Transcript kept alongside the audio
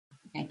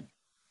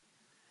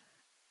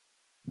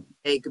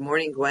Hey, good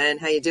morning, Gwen.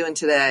 How you doing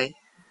today?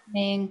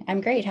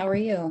 I'm great. How are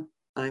you?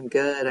 I'm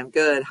good. I'm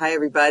good. Hi,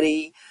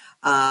 everybody.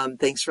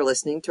 Thanks for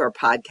listening to our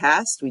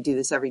podcast. We do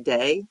this every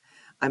day.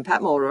 I'm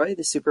Pat Mulroy,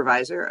 the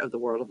supervisor of the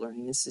World of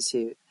Learning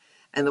Institute.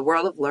 And the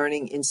World of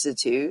Learning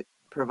Institute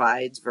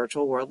provides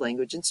virtual world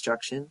language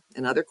instruction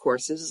and other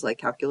courses like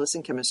calculus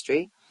and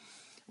chemistry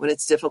when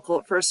it's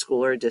difficult for a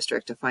school or a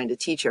district to find a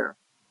teacher.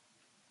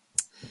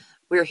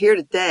 We're here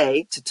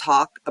today to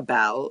talk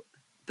about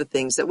the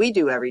things that we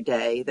do every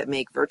day that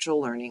make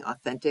virtual learning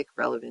authentic,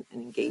 relevant,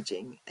 and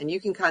engaging. And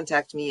you can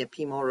contact me at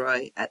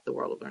pmulroy at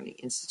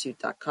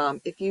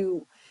theworldoflearninginstitute.com if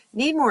you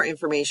need more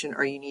information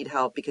or you need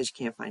help because you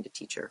can't find a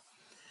teacher.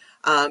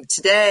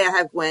 Today I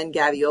have Gwen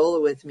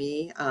Gaviola with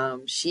me.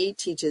 She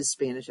teaches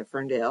Spanish at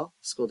Ferndale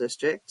School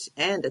District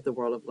and at the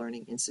World of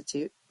Learning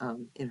Institute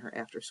in her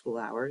after school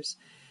hours.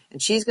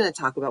 And she's going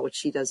to talk about what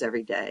she does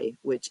every day,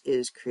 which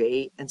is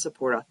create and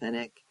support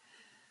authentic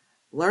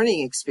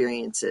learning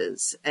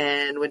experiences.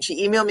 And when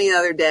she emailed me the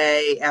other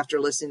day after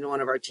listening to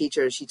one of our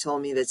teachers, she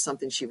told me that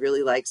something she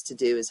really likes to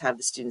do is have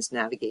the students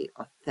navigate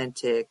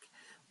authentic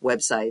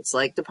websites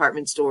like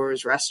department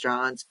stores,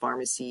 restaurants,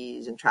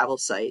 pharmacies, and travel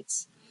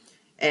sites.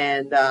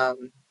 And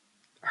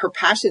her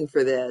passion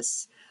for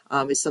this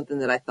is something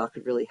that I thought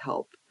could really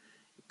help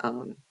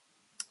um,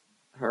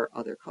 her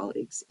other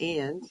colleagues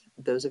and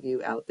those of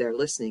you out there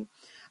listening.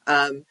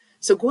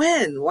 So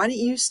Gwen, why don't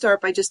you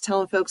start by just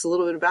telling folks a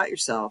little bit about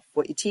yourself,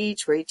 what you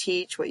teach, where you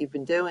teach, what you've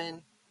been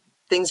doing,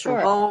 things from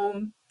Sure.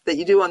 home that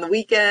you do on the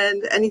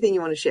weekend, anything you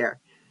want to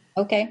share.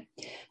 Okay.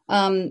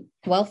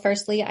 Well,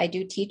 firstly, I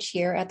do teach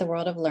here at the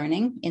World of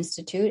Learning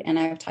Institute, and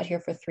I've taught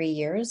here for 3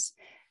 years.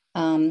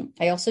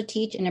 I also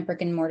teach in a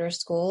brick and mortar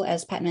school,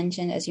 as Pat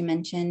mentioned, as you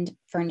mentioned,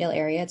 Ferndale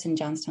area. It's in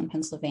Johnstown,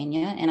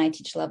 Pennsylvania, and I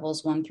teach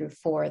levels 1 through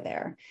 4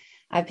 there.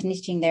 I've been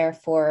teaching there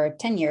for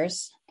 10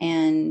 years,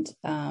 and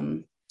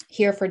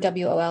here for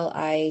WOL,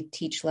 I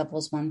teach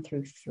levels 1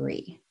 through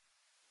 3.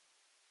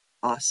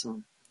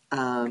 Awesome.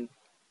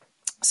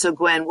 So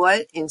Gwen,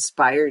 what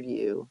inspired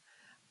you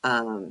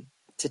to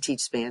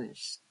teach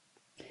Spanish?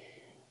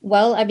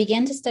 Well, I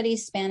began to study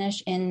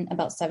Spanish in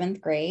about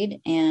seventh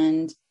grade,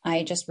 and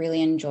I just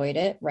really enjoyed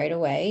it right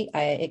away.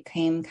 It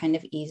came kind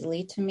of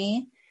easily to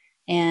me,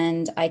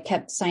 and I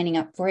kept signing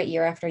up for it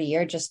year after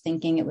year, just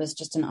thinking it was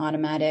just an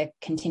automatic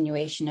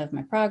continuation of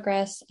my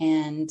progress,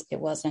 and it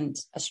wasn't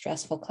a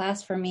stressful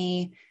class for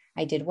me.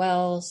 I did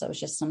well, so it was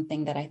just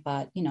something that I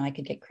thought, I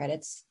could get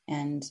credits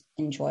and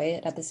enjoy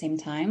it at the same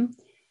time.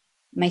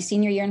 My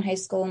senior year in high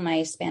school,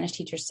 my Spanish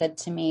teacher said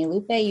to me,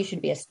 Lupe, you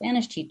should be a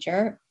Spanish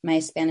teacher. My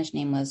Spanish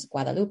name was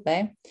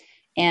Guadalupe.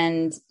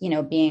 And,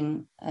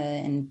 being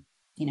an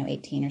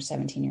 18 or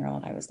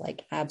 17-year-old, I was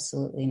like,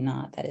 absolutely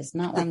not. That is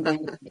not what I'm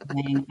going to be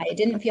doing. I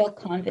didn't feel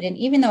confident,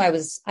 even though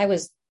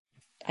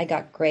I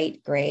got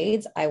great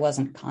grades. I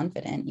wasn't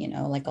confident,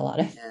 like a lot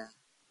of Yeah.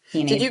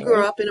 teenagers. Did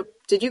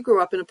you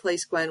grow up in a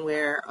place, Gwen,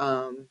 where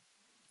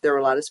there were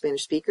a lot of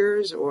Spanish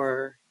speakers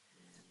or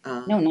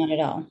No, um, not at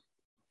all.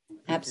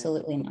 okay.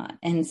 Absolutely not.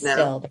 And No?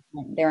 still,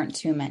 there aren't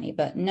too many,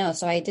 but no.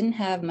 So I didn't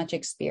have much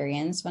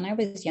experience when I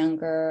was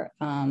younger.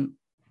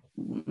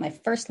 My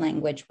first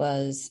language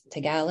was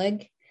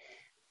Tagalog,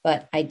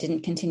 but I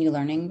didn't continue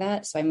learning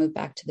that. So I moved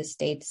back to the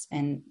States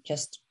and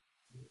just,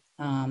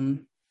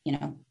 um, you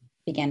know,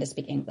 began to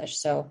speak English.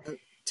 So I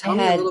Tell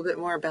me a had little bit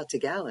more about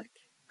Tagalog.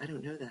 I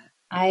don't know that.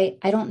 I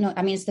don't know.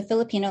 I mean, it's the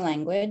Filipino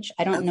language.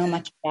 I don't know Okay.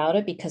 much about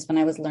it because when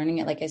I was learning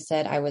it, like I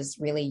said, I was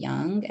really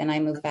young and I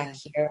moved back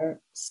Okay. here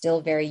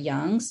still very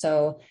young.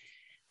 So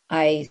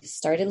I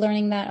started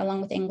learning that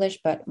along with English,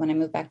 but when I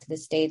moved back to the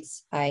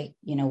States, I,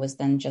 was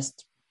then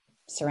just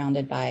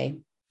surrounded by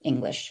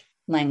English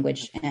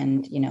language Okay.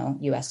 and,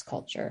 US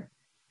culture.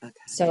 Okay.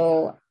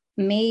 So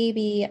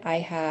maybe I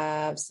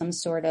have some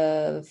sort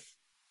of,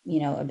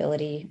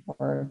 ability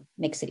or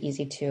makes it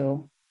easy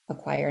to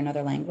acquire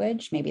another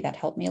language. Maybe that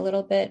helped me a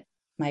little bit.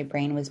 My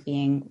brain was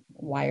being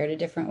wired a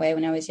different way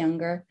when I was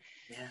younger.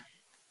 Yeah.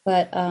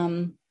 But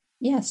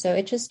yeah, so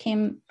it just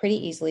came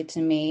pretty easily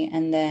to me.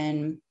 And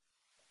then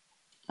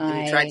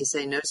And you tried to I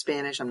say no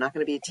Spanish. I'm not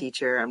going to be a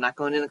teacher. I'm not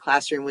going in a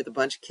classroom with a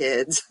bunch of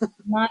kids.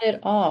 Not at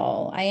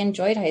all. I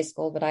enjoyed high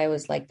school, but I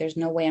was like, there's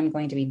no way I'm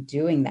going to be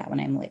doing that when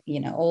I'm, like,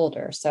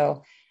 older.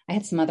 So I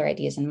had some other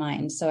ideas in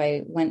mind. So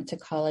I went to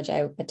college.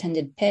 I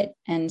attended Pitt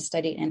and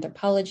studied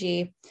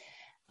anthropology.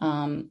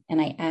 And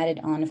I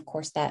added on, of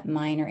course, that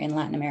minor in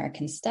Latin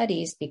American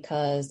studies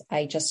because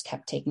I just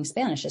kept taking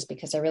Spanish just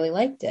because I really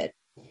liked it.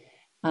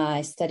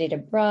 I studied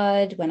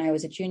abroad when I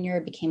was a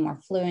junior, became more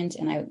fluent,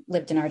 and I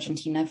lived in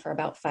Argentina for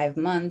about 5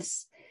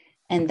 months.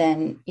 And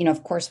then,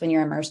 of course, when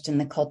you're immersed in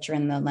the culture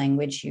and the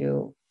language,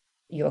 you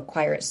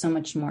acquire it so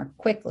much more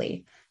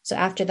quickly. So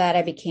after that,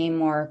 I became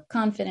more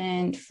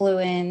confident,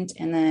 fluent,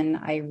 and then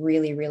I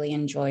really, really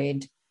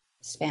enjoyed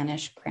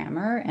Spanish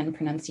grammar and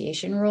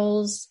pronunciation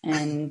rules.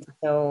 And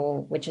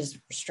so, which is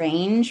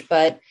strange,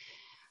 but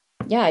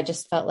yeah, I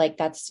just felt like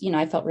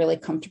I felt really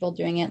comfortable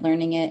doing it,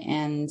 learning it,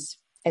 and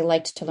I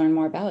liked to learn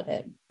more about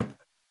it.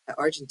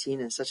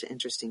 Argentina is such an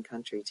interesting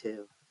country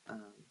too.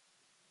 Um,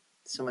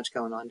 So much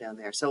going on down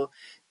there. So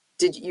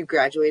did you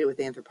graduated with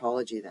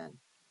anthropology then?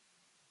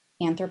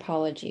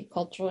 Anthropology,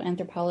 cultural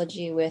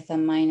anthropology with a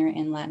minor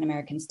in Latin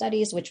American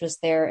studies, which was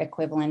their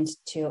equivalent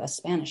to a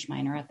Spanish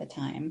minor at the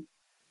time.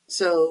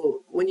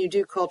 So when you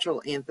do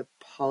cultural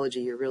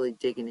anthropology, you're really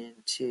digging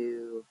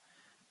into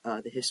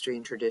the history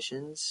and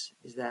traditions.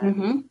 Is that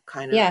Mm-hmm.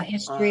 kind of Yeah,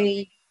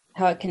 history,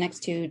 how it connects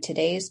to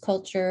today's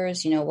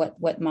cultures,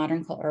 what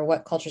modern or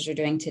what cultures are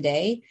doing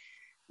today,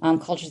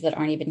 cultures that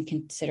aren't even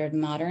considered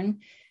modern.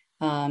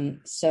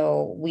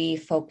 So we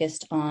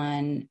focused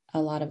on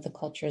a lot of the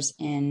cultures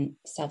in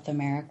South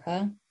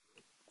America,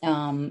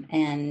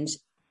 and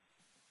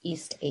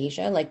East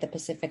Asia, like the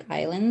Pacific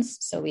Islands.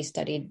 So we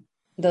studied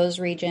those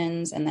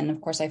regions. And then,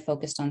 of course, I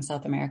focused on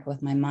South America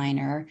with my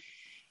minor.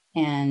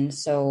 And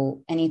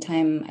so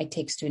anytime I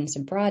take students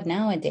abroad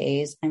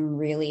nowadays, I'm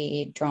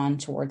really drawn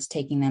towards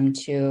taking them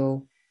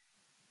to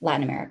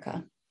Latin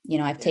America.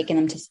 I've yeah, taken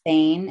them to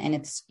Spain,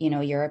 and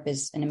Europe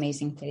is an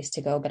amazing place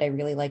to go, but I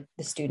really like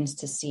the students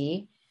to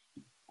see,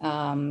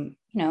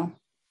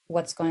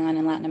 what's going on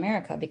in Latin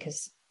America,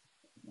 because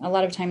a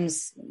lot of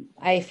times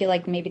I feel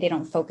like maybe they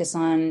don't focus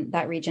on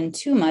that region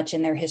too much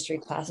in their history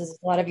classes.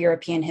 A lot of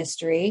European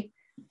history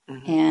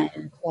hmm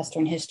and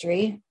Western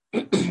history.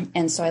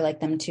 And so I like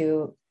them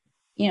to,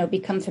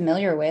 become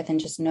familiar with and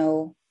just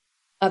know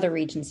other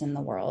regions in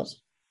the world.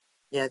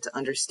 yeah, to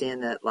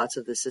understand that lots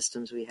of the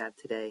systems we have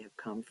today have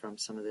come from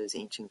some of those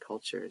ancient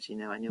cultures.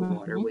 I know Mm-hmm.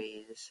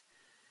 waterways,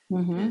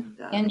 Mm-hmm. and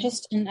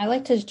And I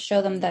like to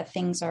show them that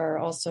things are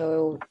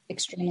also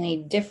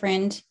extremely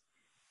different,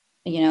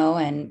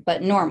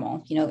 but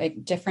normal,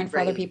 different for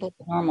other right, people,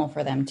 but normal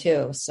for them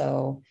too.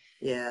 So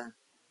yeah,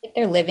 like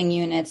their living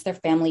units, their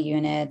family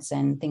units,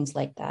 and things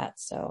like that.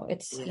 So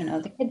it's, yeah,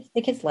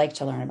 the kids like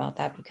to learn about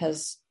that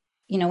because,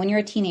 when you're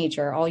a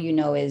teenager, all you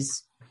know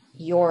is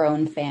your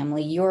own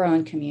family, your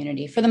own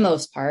community for the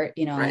most part,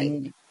 right,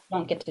 and you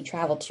don't get to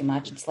travel too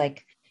much. It's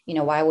like,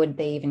 why would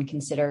they even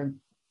consider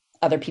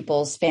other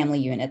people's family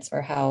units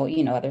or how,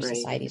 other right.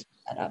 societies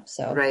are set up?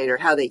 So Right, or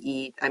how they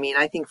eat. I mean,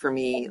 I think for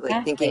me,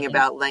 like thinking exactly.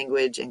 about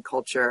language and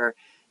culture,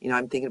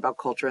 I'm thinking about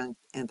culture and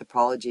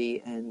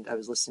anthropology, and I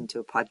was listening to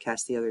a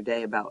podcast the other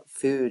day about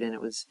food, and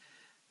it was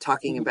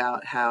talking Mhm.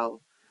 about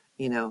how,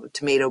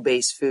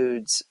 tomato-based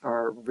foods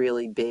are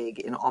really big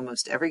in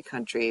almost every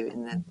country,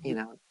 and that,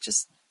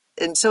 just,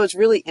 and so it's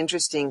really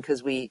interesting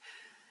because we,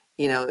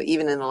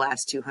 even in the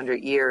last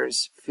 200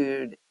 years,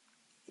 food,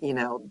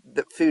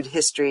 the food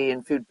history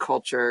and food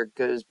culture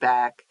goes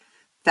back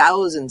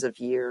thousands of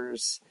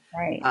years,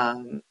 Right.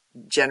 um,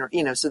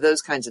 so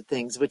those kinds of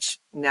things, which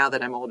now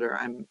that I'm older,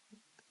 I'm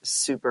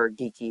super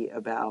geeky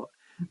about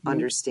Mhm.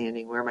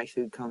 understanding where my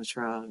food comes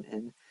from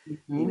and,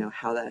 Mhm.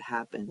 how that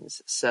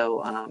happens.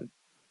 So,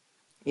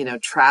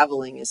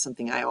 traveling is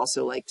something I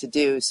also like to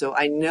do. So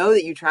I know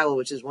that you travel,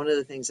 which is one of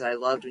the things that I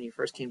loved when you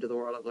first came to the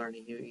world of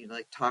learning. You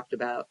like talked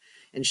about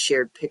and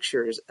shared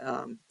pictures.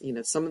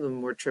 Some of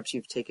them were trips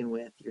you've taken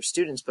with your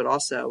students, but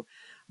also,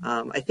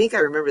 I think I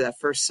remember that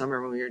first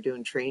summer when we were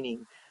doing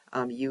training,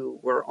 you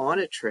were on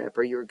a trip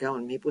or you were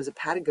going, maybe was it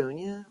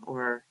Patagonia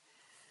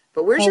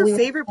but where's Well, your we were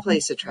favorite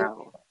place to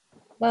travel?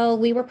 well,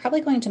 we were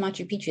probably going to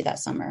Machu Picchu that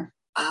summer.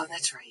 Oh,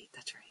 that's right.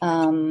 That's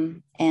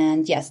right.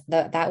 And yes,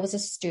 that was a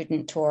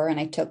student tour, and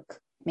I took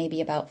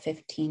maybe about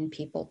 15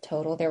 people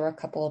total. There were a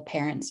couple of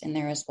parents in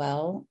there as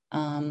well.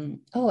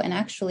 Oh, and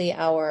actually,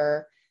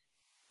 our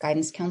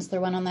guidance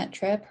counselor went on that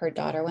trip. Her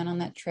daughter went on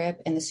that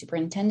trip, and the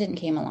superintendent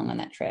came along on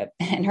that trip,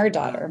 and her Oh,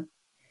 daughter.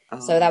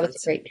 So oh, that was a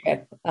that's, great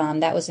trip.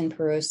 That was in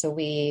Peru. So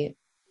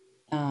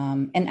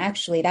and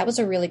actually, that was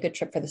a really good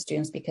trip for the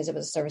students because it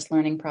was a service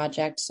learning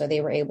project. So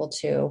they were able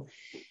to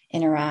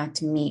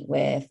interact, meet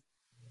with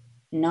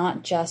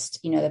not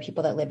just the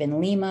people that live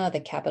in Lima, the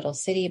capital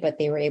city, but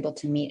they were able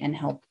to meet and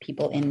help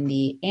people in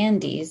the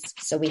Andes.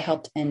 So we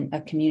helped in a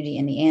community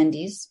in the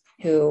Andes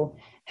who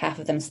half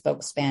of them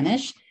spoke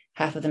Spanish,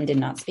 half of them did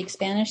not speak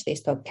Spanish. They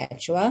spoke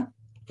Quechua,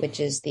 which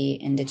is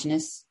the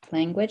indigenous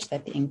language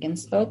that the Incans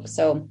spoke.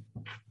 So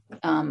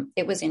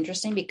it was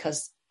interesting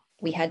because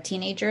we had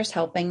teenagers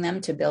helping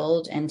them to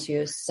build and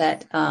to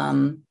set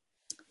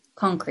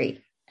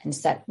concrete and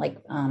set like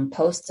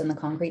posts in the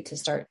concrete to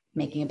start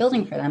making a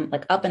building for them,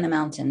 like up in the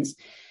mountains.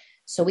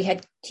 So we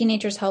had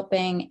teenagers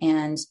helping,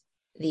 and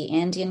the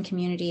Andean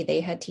community,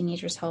 they had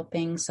teenagers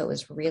helping. So it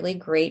was really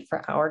great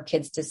for our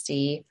kids to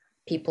see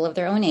people of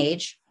their own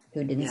age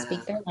who didn't yeah,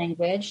 speak their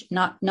language.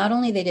 Not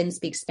only they didn't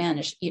speak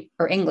Spanish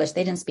or English,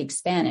 they didn't speak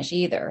Spanish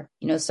either.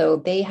 So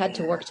they had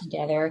to yeah. work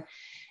together,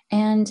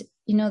 and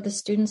the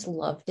students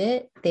loved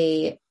it.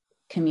 They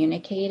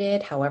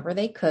communicated however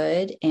they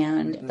could,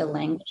 and the hmm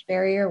language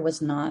barrier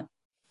was not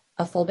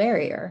a full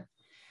barrier.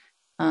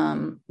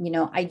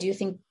 I do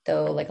think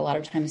though, like a lot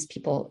of times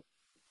people,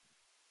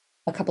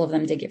 a couple of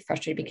them did get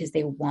frustrated because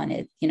they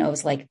wanted, it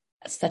was like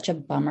such a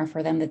bummer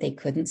for them that they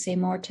couldn't say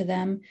more to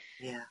them.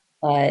 Yeah.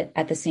 But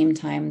at the same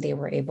time, they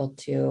were able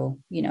to,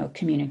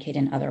 communicate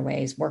in other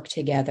ways, work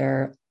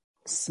together,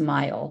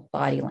 smile,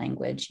 body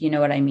language. You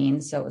know what I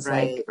mean? So it was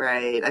Right, like,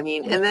 right. I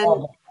mean, it was and then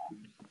all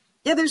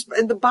Yeah,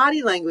 and the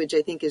body language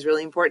I think is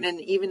really important. And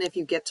even if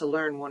you get to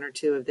learn one or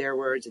two of their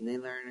words and they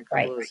learn a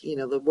couple Right.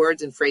 of, the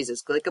words and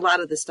phrases, like a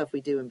lot of the stuff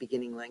we do in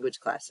beginning language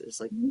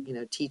classes, like,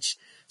 Mhm. teach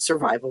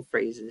survival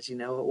phrases,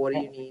 what do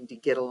you Right. need to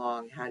get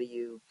along? How do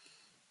you,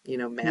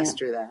 Yeah.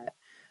 master that?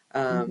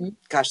 Hmm.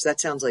 Gosh,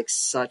 that sounds like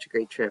such a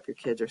great trip. Your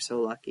kids are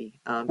so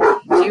lucky.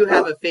 Do you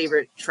have a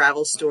favorite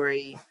travel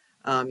story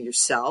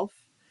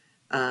yourself?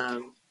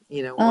 One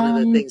of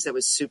the Um, things that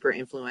was super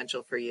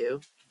influential for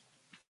you.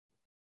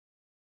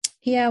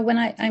 yeah,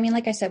 I mean,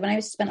 like I said, when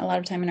I spent a lot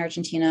of time in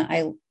Argentina,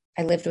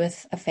 I lived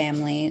with a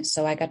family,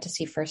 so I got to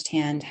see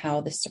firsthand how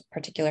this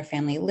particular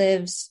family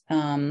lives.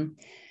 And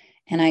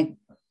I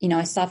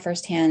saw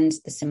firsthand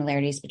the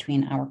similarities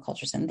between our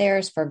cultures and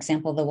theirs. For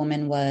example, the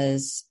woman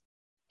was,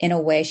 in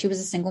a way, she was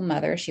a single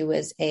mother. She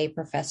was a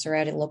professor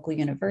at a local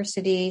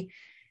university.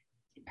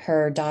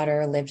 Her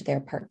daughter lived there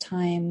part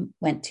time,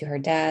 went to her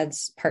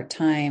dad's part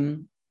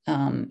time.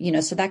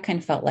 So that kind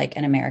of felt like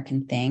an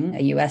American thing,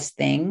 a US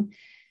thing.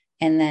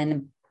 And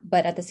then,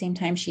 but at the same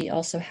time, she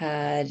also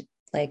had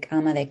like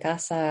ama de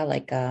casa,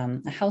 like a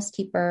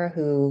housekeeper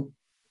who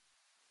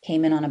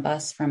came in on a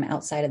bus from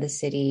outside of the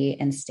city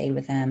and stayed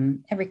with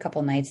them every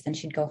couple nights. Then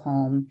she'd go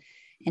home.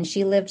 And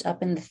she lived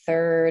up in the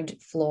third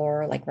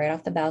floor, like right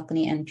off the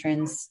balcony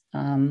entrance.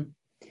 And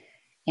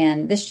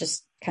this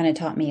just kind of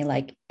taught me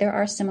like there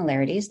are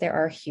similarities, there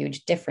are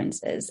huge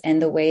differences. And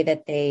the way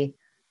that they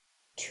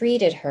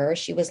treated her,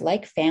 she was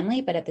like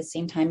family, but at the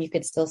same time, you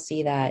could still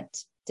see that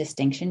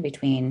distinction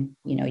between,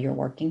 you're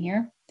working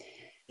here.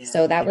 Yeah.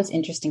 So that was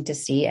interesting to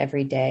see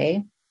every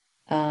day.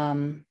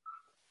 Um,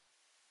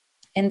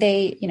 and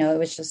they, it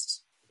was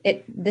just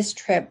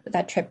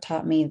that trip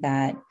taught me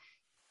that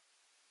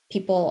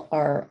people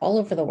are all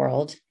over the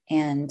world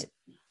and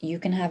you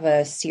can have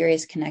a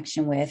serious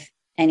connection with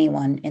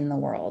anyone in the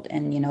world.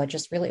 And, it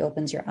just really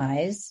opens your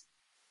eyes,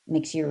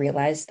 makes you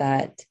realize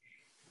that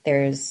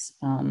there's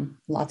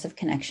lots of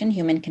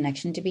human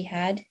connection to be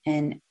had,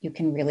 and you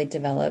can really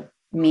develop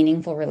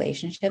meaningful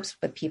relationships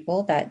with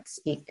people that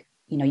speak,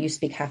 you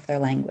speak half their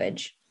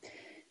language.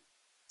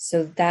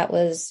 So that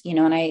was,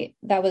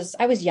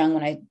 I was young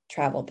when I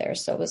traveled there.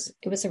 So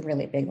it was a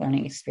really big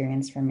learning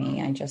experience for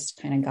me. I just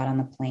kind of got on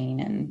the plane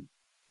and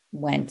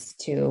went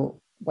to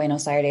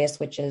Buenos Aires,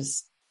 which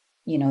is,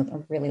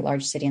 a really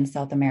large city in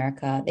South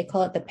America. They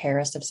call it the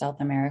Paris of South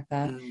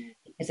America Mm.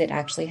 because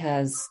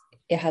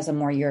it has a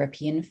more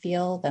European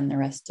feel than the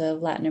rest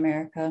of Latin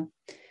America.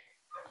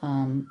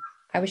 Um,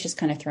 I was just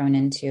kind of thrown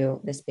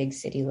into this big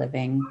city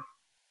living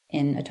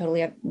in a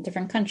totally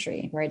different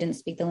country where I didn't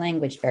speak the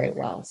language very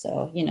well.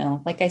 So,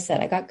 like I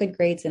said, I got good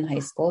grades in high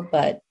school,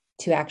 but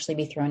to actually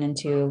be thrown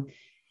into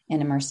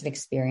an immersive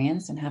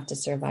experience and have to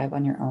survive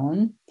on your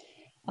own.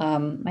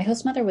 My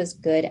host mother was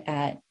good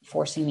at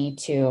forcing me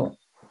to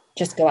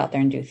just go out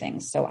there and do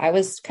things. So I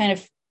was kind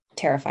of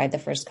terrified the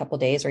first couple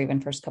days or even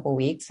first couple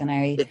weeks. And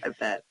Yeah, I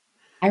bet.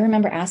 I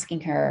remember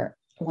asking her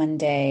one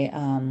day,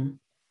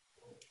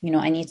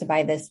 I need to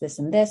buy this, this,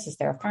 and this. Is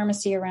there a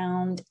pharmacy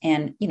around?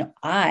 And,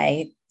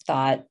 I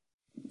thought,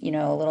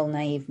 a little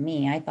naive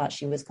me, I thought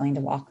she was going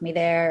to walk me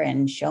there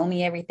and show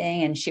me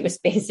everything. And she was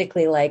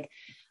basically like,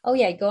 oh,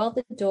 yeah, go out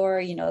the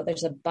door.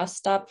 There's a bus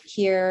stop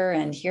here,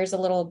 and here's a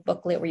little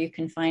booklet where you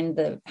can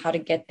find how to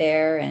get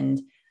there.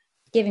 And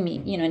giving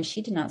me, and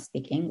she did not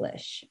speak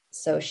English.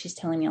 So she's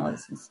telling me all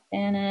this in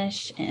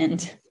Spanish.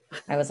 And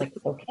I was like,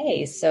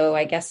 okay, so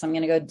I guess I'm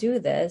going to go do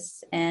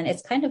this. And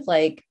it's kind of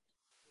like,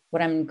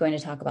 what I'm going to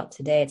talk about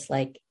today, it's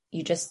like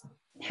you just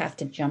have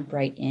to jump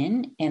right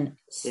in and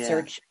Yeah.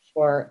 search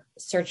for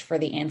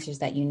the answers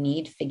that you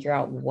need, figure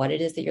out what it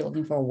is that you're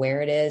looking for,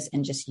 where it is,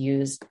 and just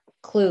use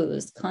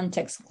clues,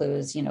 context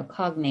clues,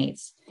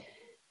 cognates.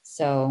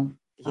 So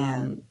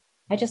Yeah.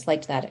 I just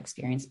liked that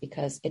experience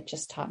because it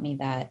just taught me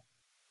that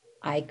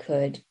I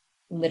could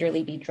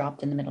literally be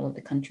dropped in the middle of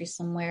the country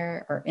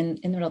somewhere or in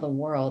the middle of the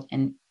world,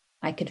 and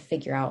I could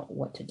figure out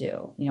what to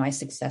do. I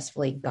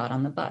successfully got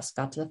on the bus,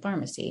 got to the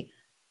pharmacy.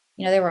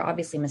 There were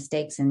obviously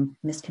mistakes and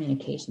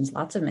miscommunications,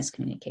 lots of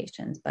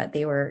miscommunications, but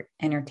they were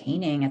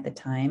entertaining at the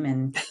time.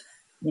 And,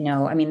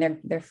 I mean,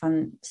 they're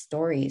fun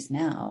stories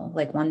now.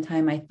 Like one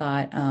time I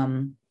thought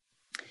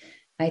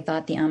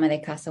the ama de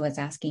casa was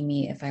asking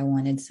me if I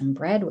wanted some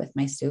bread with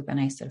my soup. And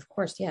I said, of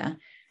course, yeah.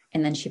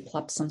 And then she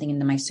plopped something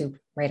into my soup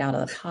right out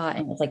of the pot.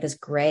 And it was like this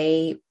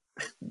gray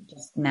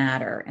just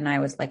matter. And I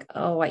was like,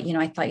 oh,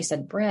 I thought you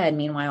said bread.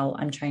 Meanwhile,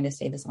 I'm trying to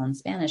say this all in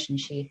Spanish.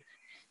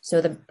 So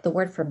the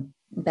word for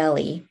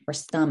belly or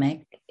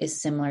stomach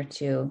is similar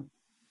to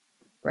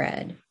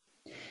bread.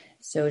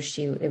 So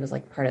it was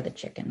like part of the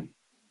chicken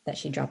that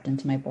she dropped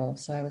into my bowl.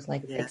 So I was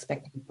like Yeah.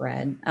 expecting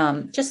bread.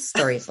 Just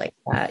stories like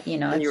that,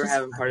 And you it's were just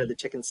having part of funny. the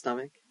chicken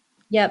stomach?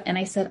 Yep. And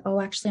I said, oh,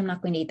 actually, I'm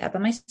not going to eat that.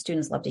 But my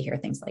students love to hear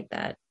things like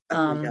that.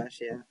 Oh my gosh,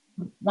 yeah.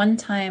 One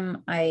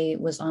time I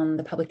was on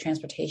the public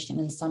transportation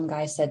and some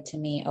guy said to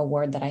me a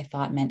word that I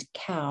thought meant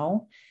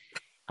cow.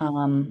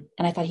 And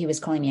I thought he was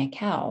calling me a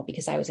cow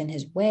because I was in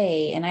his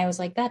way. And I was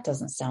like, that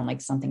doesn't sound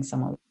like something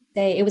someone would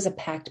say. It was a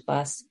packed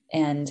bus.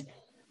 And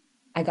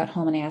I got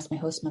home and I asked my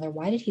host mother,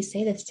 why did he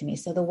say this to me?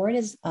 So the word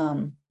is,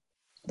 the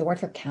word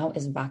for cow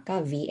is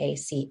vaca,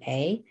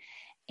 VACA.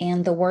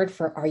 And the word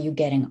for are you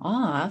getting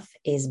off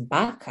is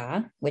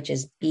baka, which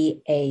is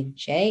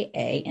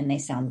BAJA, and they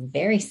sound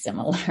very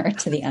similar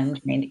to the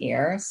untrained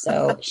ear.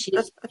 So she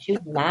was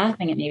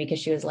laughing at me because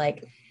she was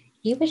like,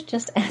 he was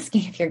just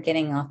asking if you're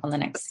getting off on the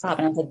next stop.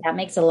 And I was like, that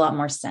makes a lot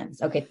more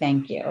sense. Okay,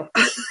 thank you.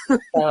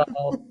 So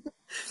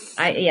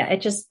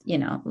it just,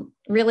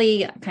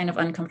 really kind of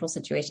uncomfortable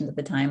situations at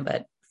the time,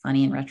 but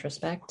funny in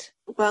retrospect.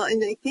 Well,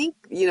 and I think,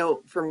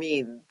 for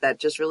me, that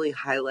just really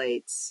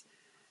highlights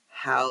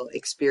how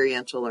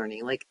experiential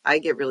learning, like I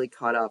get really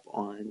caught up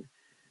on,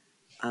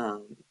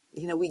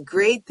 we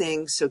grade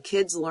things so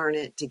kids learn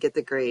it to get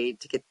the grade,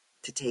 to get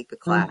to take the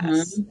class.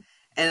 Mm-hmm.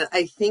 And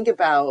I think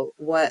about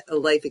what a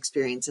life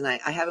experience, and I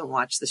haven't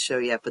watched the show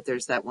yet, but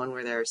there's that one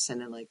where they're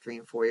sending like 3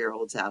 and 4 year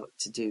olds out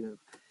to do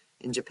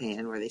in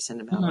Japan, where they send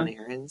them out on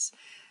Mm-hmm. errands.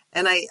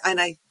 And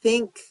I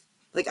think,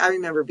 like, I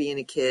remember being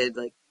a kid,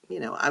 like,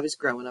 I was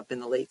growing up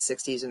in the late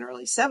 60s and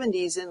early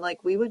 70s, and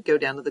like we would go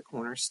down to the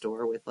corner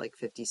store with like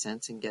 50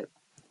 cents and get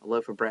a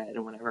loaf of bread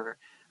and whatever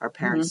our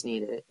Mm-hmm. parents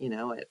needed,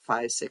 at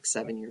 5, 6,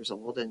 7 years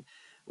old. And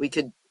we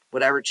could,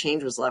 whatever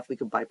change was left, we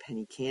could buy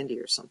penny candy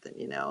or something.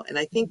 And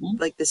I think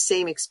Mm-hmm. like the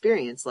same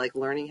experience, like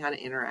learning how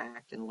to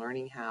interact and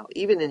learning how,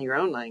 even in your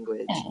own Yeah,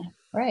 language,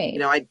 right.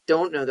 I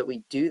don't know that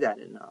we do that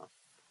enough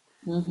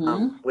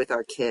Mm-hmm. with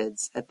our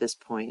kids at this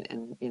point,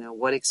 and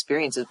what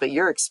experiences. But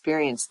your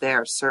experience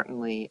there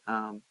certainly,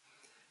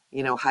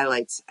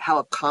 highlights how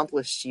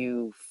accomplished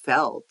you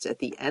felt at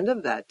the end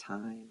of that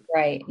time.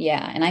 Right.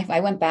 Yeah. And I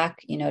went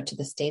back, to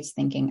the States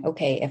thinking,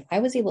 okay, if I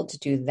was able to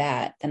do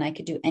that, then I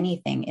could do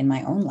anything in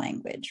my own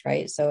language.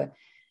 Right. So,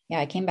 yeah,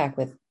 I came back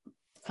with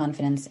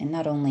confidence in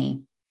not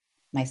only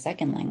my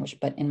second language,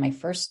 but in my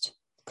first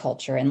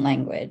culture and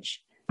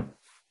language.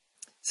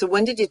 So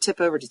when did you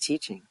tip over to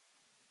teaching?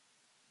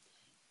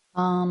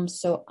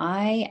 So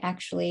I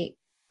actually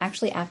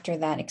after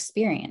that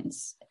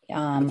experience,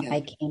 Okay.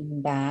 I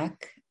came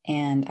back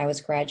and I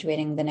was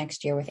graduating the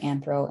next year with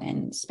Anthro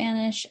and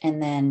Spanish,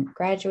 and then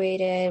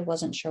graduated,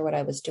 wasn't sure what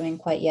I was doing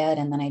quite yet.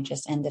 And then I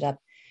just ended up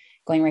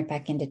going right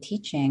back into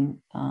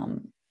teaching,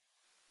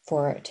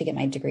 to get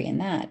my degree in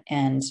that.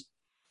 And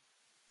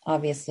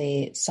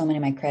obviously so many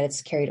of my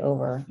credits carried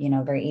over,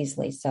 very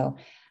easily. So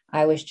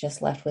I was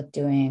just left with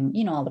doing,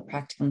 all the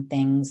practicum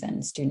things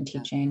and student Yeah.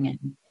 teaching.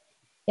 And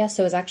yeah,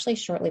 so it was actually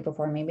shortly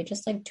before, maybe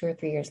just like 2 or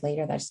 3 years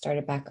later, that I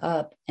started back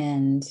up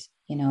and,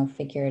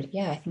 figured,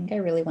 yeah, I think I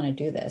really want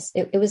to do this.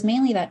 It was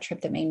mainly that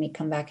trip that made me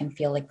come back and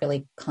feel like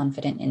really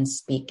confident in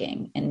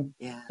speaking and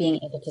Yeah. being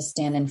able to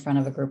stand in front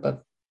of a group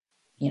of,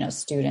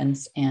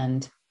 students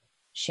and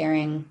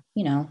sharing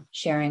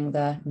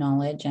the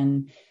knowledge.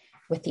 And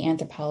with the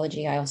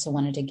anthropology, I also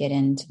wanted to get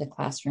into the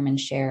classroom and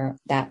share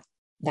that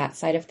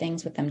side of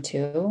things with them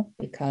too,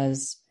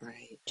 because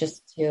Right.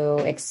 just to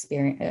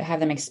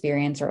have them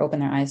experience or open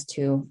their eyes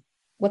to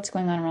what's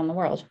going on around the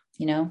world,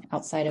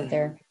 outside of Mhm.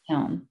 their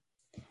town.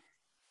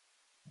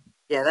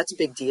 Yeah, that's a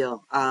big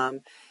deal.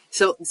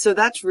 So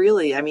that's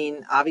really, I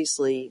mean,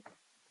 obviously,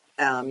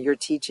 your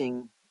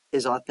teaching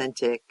is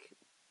authentic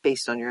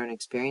based on your own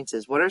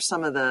experiences. What are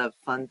some of the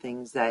fun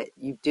things that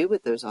you do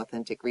with those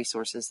authentic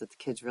resources that the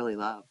kids really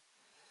love?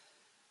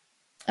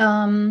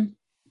 Um,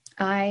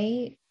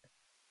 I,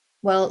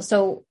 well,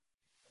 so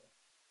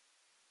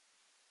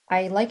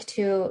I like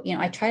to,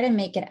 I try to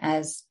make it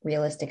as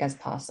realistic as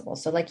possible.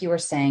 So, like you were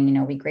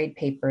saying, we grade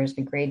papers,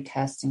 we grade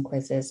tests and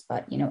quizzes,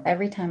 but,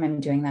 every time I'm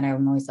doing that,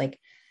 I'm always like,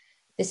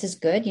 this is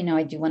good.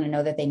 I do want to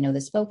know that they know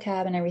this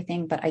vocab and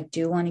everything, but I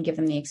do want to give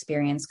them the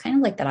experience kind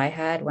of like that I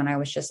had when I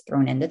was just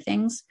thrown into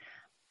things.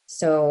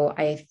 So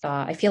I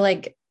feel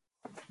like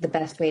the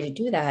best way to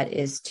do that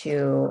is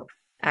to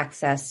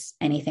access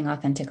anything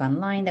authentic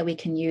online that we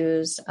can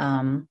use.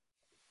 When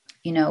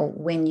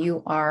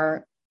you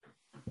are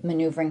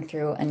maneuvering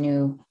through a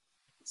new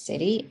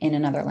city in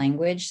another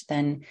language,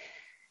 then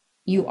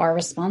you are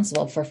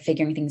responsible for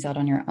figuring things out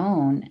on your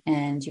own.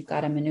 And you've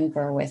got to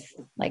maneuver with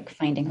like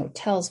finding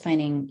hotels,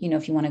 finding,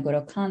 if you want to go to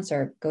a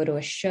concert, go to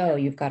a show,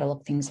 you've got to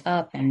look things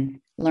up and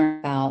learn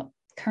about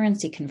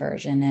currency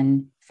conversion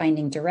and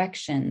finding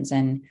directions.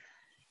 And,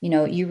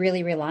 you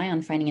really rely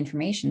on finding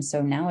information.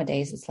 So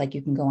nowadays it's like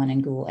you can go on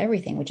and Google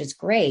everything, which is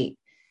great.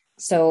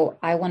 So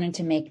I wanted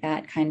to make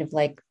that kind of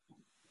like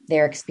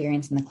their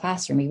experience in the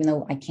classroom. Even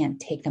though I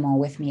can't take them all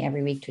with me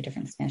every week to a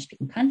different Spanish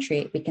speaking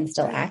country, we can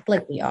still Right. act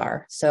like we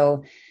are.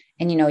 So,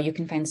 and you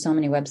can find so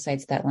many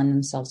websites that lend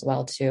themselves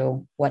well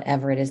to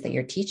whatever it is that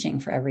you're teaching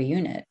for every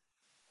unit.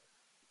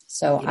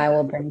 So I Yeah.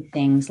 will bring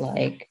things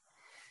like,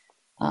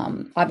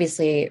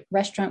 obviously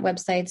restaurant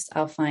websites.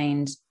 I'll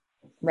find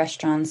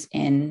restaurants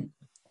in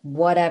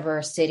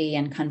whatever city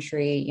and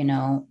country,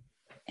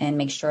 and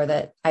make sure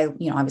that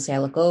obviously I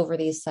look over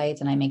these sites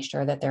and I make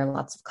sure that there are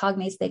lots of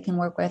cognates they can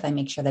work with. I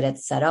make sure that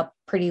it's set up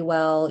pretty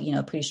well,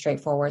 pretty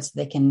straightforward so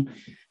they can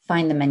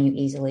find the menu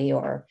easily,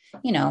 or,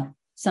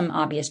 some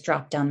obvious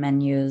drop down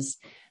menus.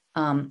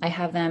 I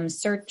have them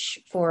search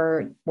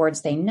for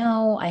words they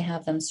know. I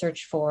have them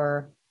search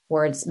for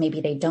words maybe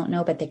they don't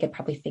know, but they could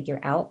probably figure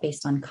out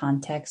based on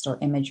context or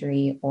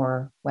imagery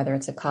or whether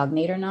it's a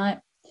cognate or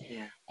not.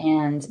 Yeah.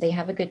 And they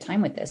have a good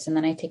time with this. And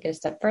then I take it a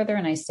step further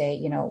and I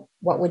say,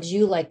 what would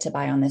you like to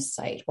buy on this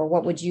site? Or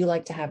what would you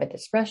like to have at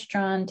this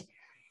restaurant?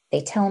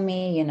 They tell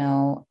me,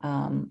 and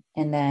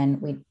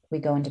then we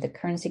go into the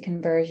currency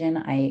conversion.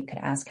 I could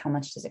ask how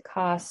much does it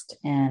cost,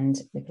 and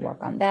we could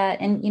work on that.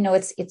 And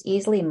it's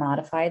easily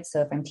modified. So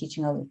if I'm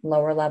teaching a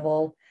lower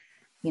level,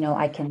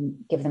 I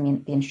can give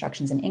them the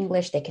instructions in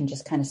English. They can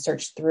just kind of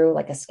search through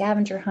like a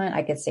scavenger hunt.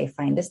 I could say,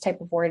 find this type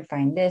of word,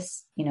 find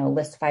this,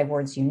 list 5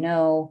 words,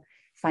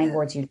 find Yeah.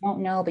 words you don't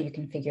know, but you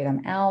can figure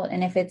them out.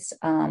 And if it's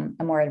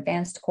a more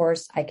advanced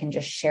course, I can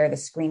just share the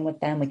screen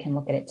with them. We can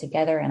look at it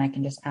together and I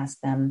can just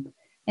ask them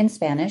in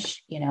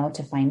Spanish,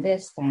 to find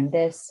this,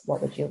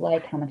 what would you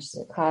like? How much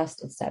does it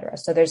cost, etc.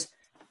 So there's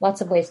lots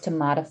of ways to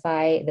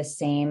modify the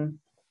same,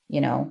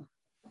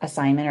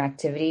 assignment or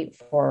activity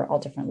for all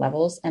different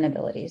levels and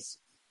abilities.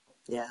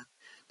 Yeah.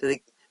 Do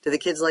the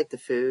kids like the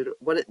food?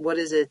 What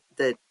is it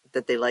that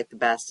they like the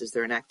best? Is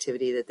there an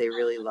activity that they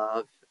really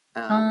love?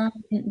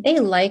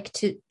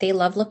 They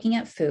love looking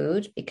at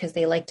food because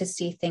they like to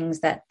see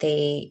things that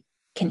they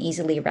can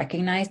easily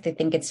recognize. They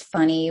think it's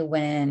funny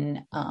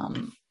when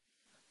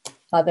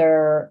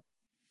other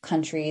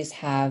countries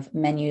have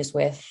menus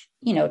with,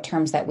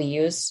 terms that we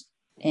use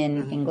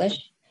in Mhm.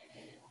 English.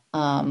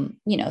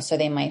 So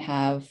they might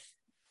have,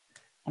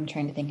 I'm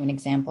trying to think of an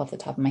example off the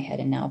top of my head,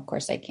 and now, of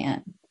course, I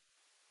can't.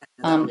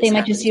 That They always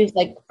might just happens. use,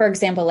 like, for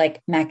example,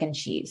 like mac and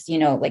cheese,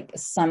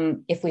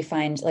 if we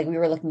find, like, we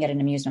were looking at an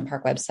amusement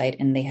park website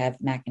and they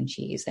have mac and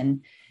cheese,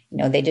 and,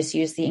 they just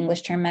use the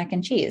English term mac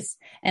and cheese.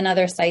 And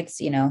other sites,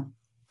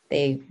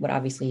 they would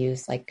obviously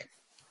use like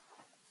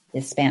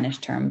the Spanish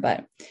term,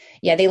 but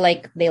yeah, they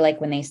like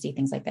when they see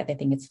things like that. They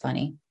think it's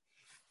funny.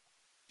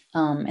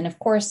 And of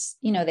course,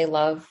 they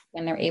love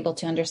when they're able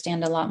to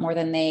understand a lot more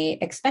than they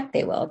expect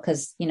they will,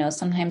 because,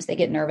 sometimes they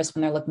get nervous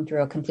when they're looking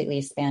through a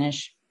completely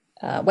Spanish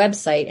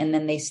website, and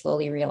then they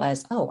slowly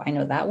realize, oh, I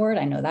know that word.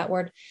 I know that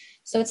word.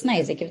 So it's Yeah.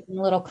 nice. It gives them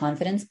a little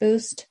confidence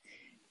boost.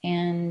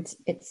 And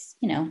it's,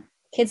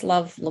 kids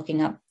love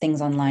looking up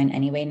things online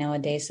anyway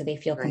nowadays. So they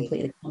feel Right.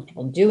 completely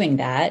comfortable doing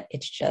that.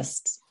 It's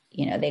just,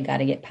 they got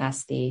to get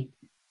past the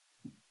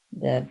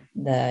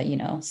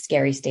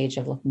scary stage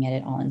of looking at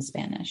it all in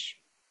Spanish.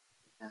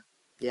 Yeah.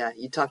 Yeah.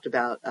 You talked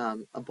about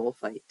a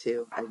bullfight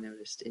too. I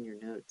noticed in your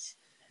notes.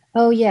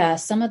 Oh yeah,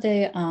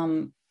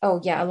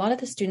 a lot of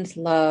the students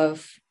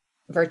love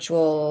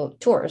virtual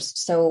tours.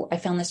 So I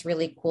found this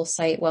really cool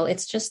site. Well,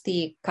 it's just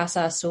the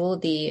Casa Azul,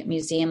 the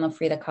Museum of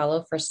Frida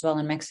Kahlo, first of all,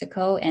 in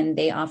Mexico, and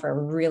they offer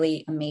a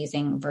really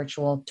amazing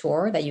virtual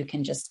tour that you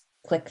can just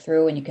click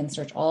through and you can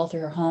search all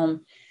through her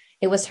home.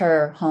 It was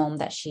her home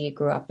that she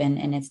grew up in,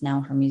 and it's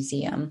now her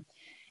museum.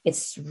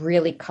 It's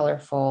really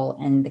colorful,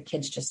 and the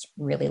kids just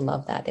really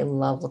love that. They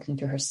love looking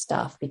through her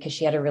stuff because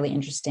she had a really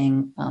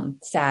interesting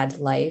sad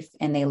life,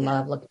 and they Yeah.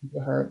 love looking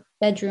through her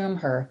bedroom,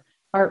 her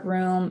art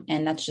room,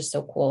 and that's just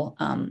so cool.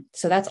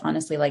 So that's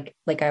honestly, like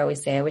I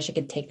always say, I wish I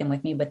could take them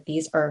with me, but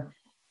these are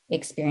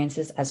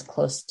experiences as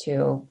close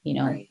to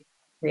Right.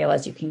 real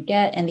as you can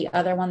get. And the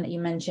other one that you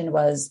mentioned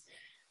was,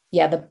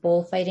 yeah, the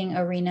bullfighting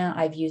arena.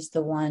 I've used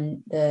a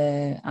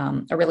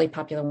really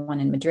popular one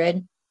in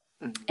Madrid,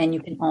 Mhm. and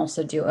you can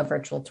also do a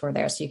virtual tour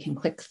there. So you can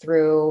click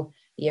through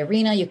the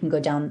arena, you can go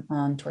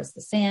down towards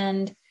the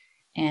sand,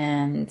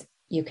 and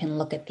you can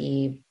look at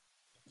the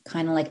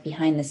kind of like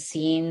behind the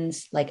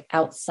scenes, like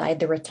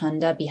outside the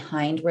rotunda,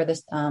 behind where the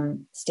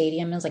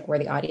stadium is, like where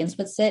the audience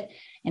would sit.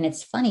 And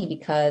it's funny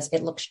because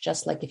it looks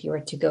just like if you were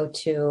to go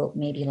to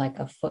maybe like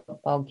a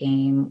football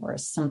game or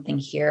something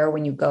here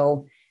when you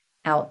go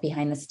out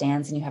behind the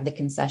stands and you have the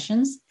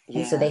concessions.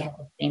 And so they Yeah. have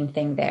the same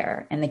thing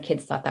there. And the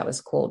kids thought that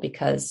was cool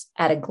because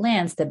at a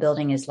glance, the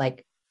building is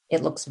like,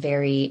 it looks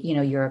very,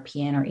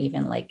 European, or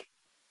even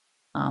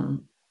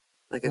um,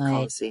 Like a like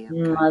coliseum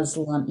kind of.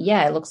 Muslim.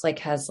 Yeah, it looks like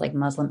has like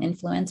Muslim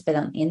influence, but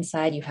on the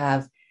inside you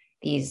have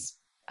these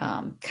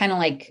kind of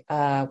like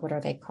what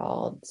are they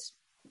called?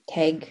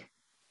 Keg,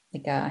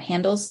 like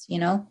handles,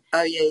 Oh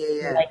yeah,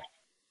 yeah, yeah. like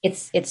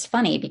it's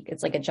funny because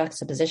it's like a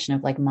juxtaposition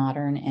of like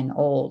modern and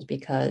old,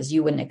 because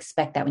you wouldn't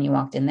expect that when you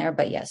walked in there.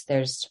 But yes,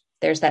 there's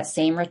that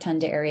same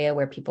rotunda area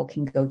where people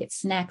can go get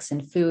snacks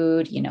and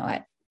food,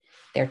 at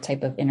their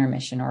type of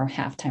intermission or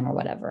halftime or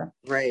whatever.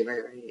 Right,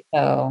 right, right.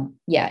 So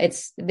yeah,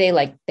 they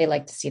like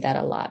to see that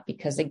a lot,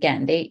 because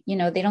again, they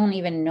don't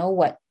even know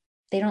what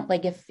they don't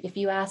like. If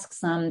you ask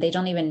some, they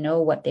don't even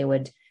know what they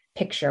would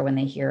picture when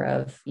they hear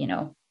of,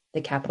 the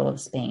capital of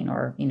Spain,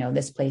 or,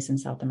 this place in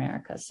South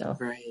America. So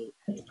Right,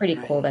 it's pretty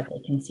cool right. that they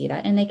can see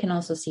that. And they can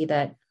also see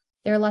that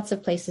there are lots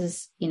of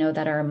places,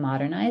 that are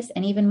modernized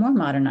and even more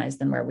modernized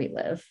than where we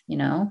live.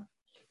 Yeah.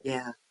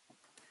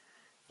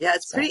 Yeah,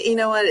 it's So pretty, you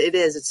know what it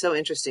is? It's so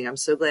interesting. I'm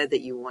so glad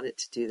that you wanted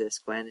to do this,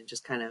 Gwen, and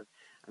just kind of,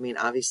 I mean,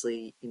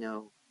 obviously,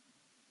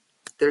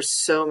 there's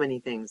so many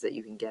things that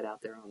you can get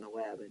out there on the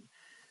web. And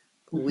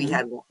we mhm.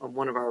 had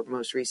one of our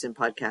most recent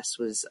podcasts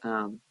was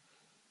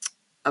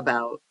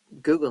about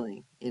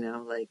Googling,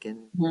 like,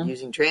 and Mhm.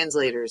 using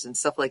translators and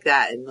stuff like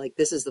that. And like,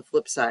 this is the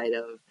flip side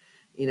of,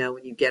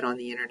 when you get on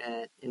the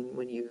internet and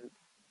when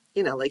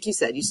like you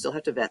said, you still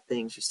have to vet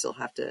things, you still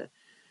have to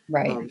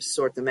Right.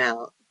 sort them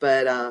out.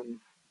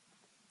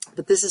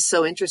 But this is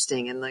so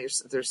interesting, and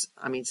there's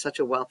I mean, such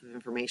a wealth of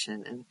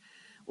information, and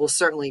we'll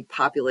certainly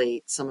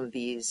populate some of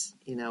these,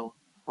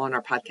 on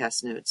our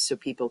podcast notes so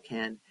people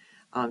can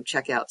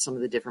check out some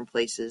of the different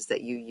places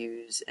that you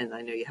use. And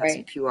I know you have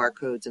some Right. QR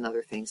codes and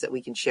other things that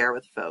we can share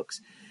with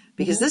folks,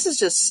 because Hmm. this is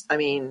just, I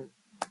mean,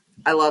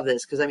 I love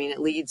this because I mean, it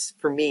leads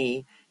for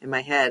me in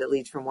my head, it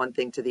leads from one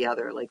thing to the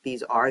other. Like,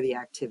 these are the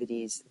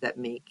activities that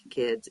make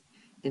kids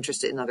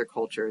interested in other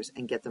cultures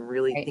and get them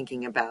really Right.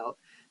 thinking about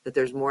that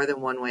there's more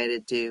than one way to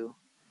do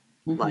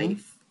Hmm.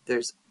 life.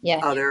 There's Yeah.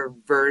 other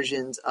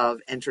versions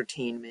of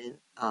entertainment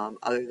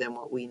other than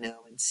what we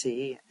know and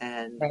see.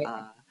 And, Right.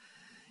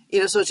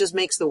 so it just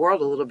makes the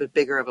world a little bit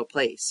bigger of a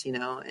place, and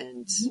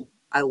Mhm.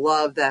 I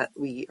love that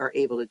we are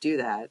able to do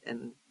that.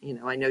 And,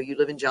 I know you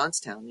live in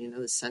Johnstown,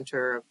 the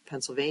center of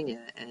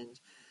Pennsylvania, and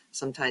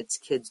sometimes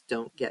kids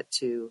don't get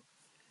to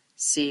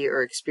see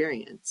or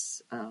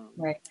experience.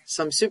 Right.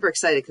 So I'm super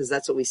excited because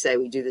that's what we say.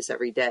 We do this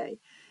every day.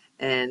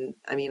 And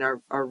I mean,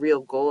 our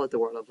real goal at the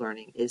World of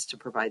Learning is to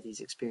provide these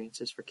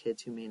experiences for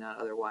kids who may not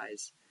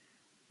otherwise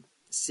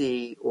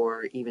see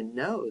or even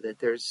know that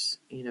there's,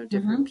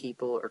 different Hmm.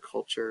 people or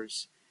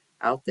cultures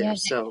out there. Yeah.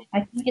 So,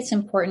 I think it's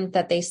important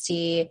that they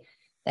see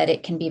that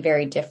it can be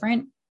very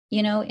different,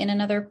 in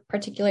another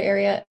particular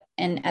area,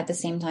 and at the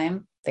same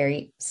time,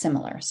 very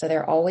similar. So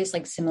there are always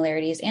like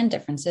similarities and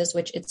differences,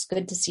 which it's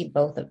good to see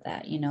both of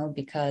that,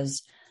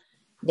 because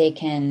they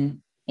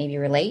can maybe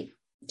relate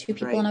to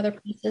people in right. other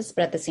places,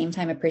 but at the same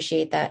time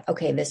appreciate that,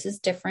 okay, this is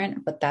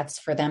different, but that's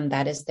for them,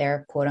 that is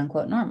their quote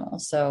unquote normal.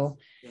 So,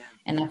 Yeah.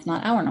 and that's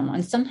not our normal.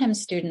 And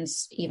sometimes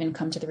students even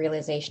come to the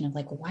realization of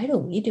like, why do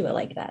we do it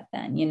like that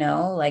then?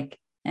 Like,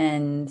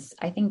 and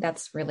I think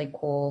that's really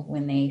cool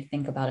when they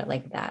think about it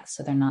like that.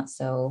 So they're not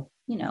so,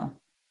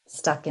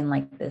 stuck in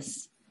like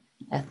this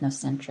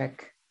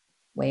ethnocentric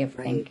way of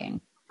Right. thinking.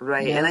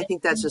 Right. And I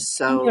think They that's just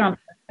don't do it so, on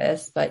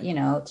purpose, but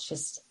it's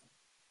just,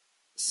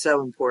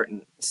 so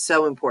important.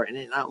 So important.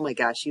 And oh my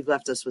gosh, you've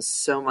left us with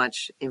so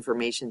much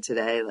information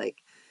today. Like,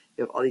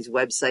 you have all these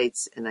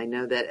websites, and I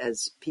know that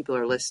as people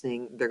are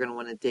listening, they're going to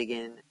want to dig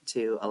in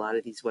to a lot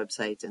of these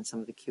websites and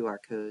some of the QR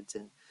codes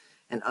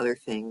and other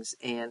things.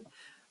 And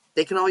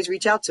they can always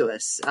reach out to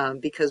us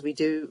because we oh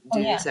do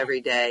yeah. this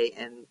every day,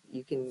 and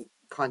you can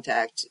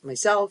contact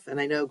myself. And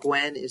I know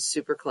Gwen is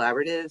super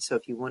collaborative. So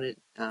if you wanted,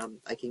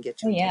 I can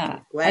get Oh, you in touch yeah.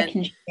 with I Gwen.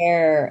 can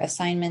share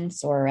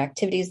assignments or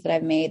activities that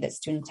I've made that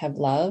students have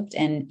loved.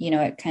 And,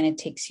 it kind of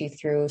takes you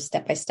through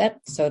step by step.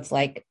 So it's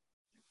like,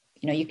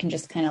 you can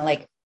just kind of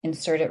like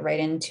insert it right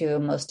into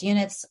most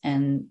units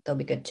and they'll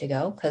be good to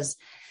go. Because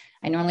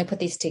I normally put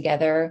these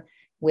together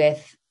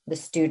with the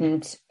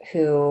student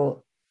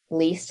who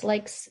least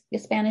likes the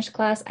Spanish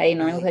class. I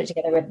normally Right. put it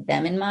together with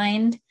them in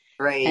mind.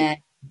 Right. And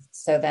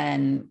so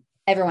then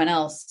everyone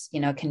else,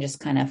 can just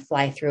kind of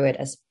fly through it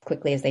as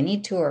quickly as they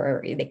need to,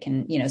 or they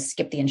can,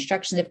 skip the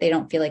instructions if they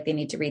don't feel like they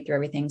need to read through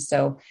everything.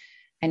 So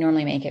I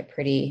normally make it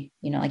pretty,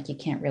 like you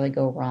can't really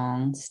go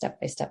wrong, step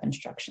by step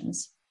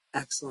instructions.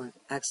 Excellent.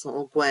 Excellent.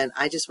 Well, Gwen,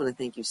 I just want to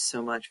thank you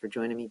so much for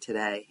joining me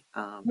today.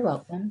 You're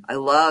welcome. I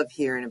love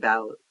hearing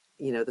about,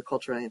 the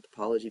cultural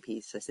anthropology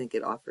piece. I think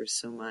it offers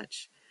so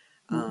much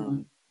Mm-hmm.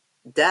 um,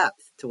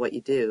 depth to what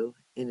you do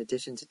in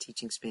addition to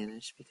teaching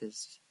Spanish,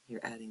 because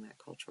you're adding that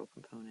cultural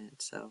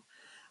component. So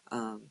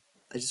um,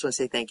 I just want to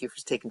say thank you for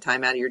taking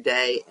time out of your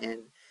day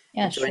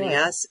Yeah, and joining sure.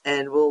 us.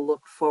 And we'll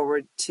look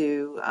forward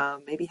to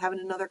maybe having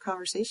another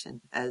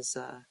conversation as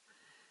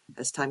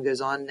time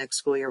goes on next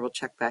school year. We'll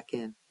check back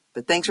in.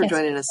 But thanks for Yes.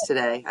 joining us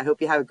today. I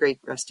hope you have a great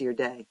rest of your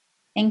day.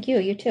 Thank you.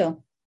 You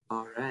too.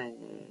 All right.